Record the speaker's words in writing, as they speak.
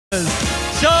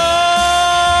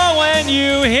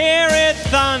you hear it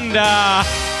thunder,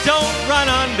 don't run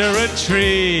under a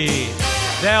tree.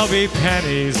 There'll be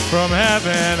pennies from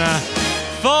heaven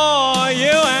for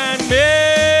you and me.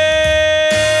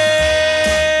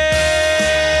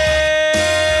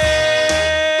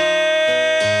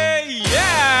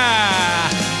 Yeah!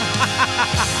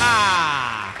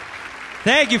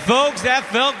 Thank you, folks. That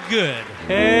felt good.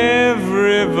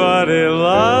 Everybody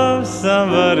loves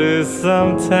somebody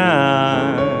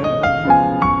sometime.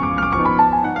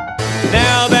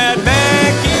 Now that Mackie's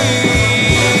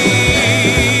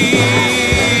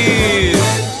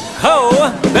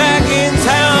back in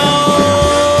town.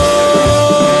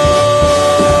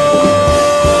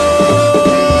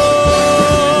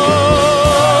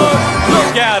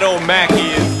 Look out, old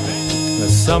Mackie's. The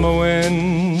summer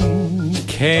wind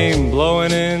came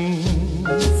blowing in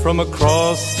from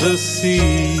across the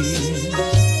sea.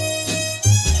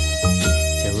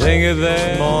 You linger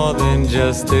there, more than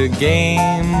just a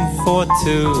game for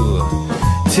two.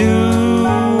 Two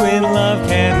in love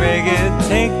can't make it,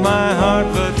 take my heart,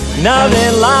 but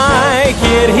nothing like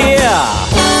it here.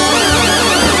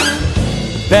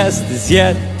 The best is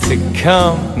yet to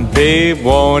come, babe,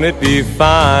 won't it be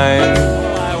fine?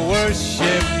 I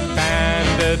worship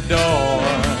and adore.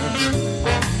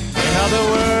 In other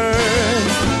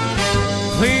words,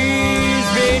 please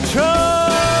be true.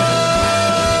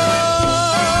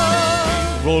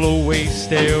 Roll away,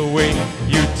 stay away,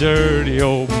 you dirty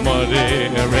old muddy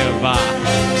river.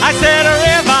 I said a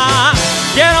river,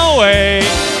 get away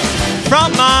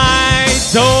from my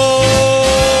door.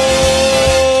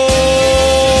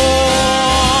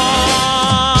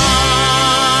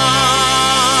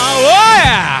 Oh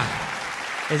yeah!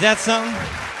 Is that something?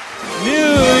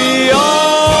 New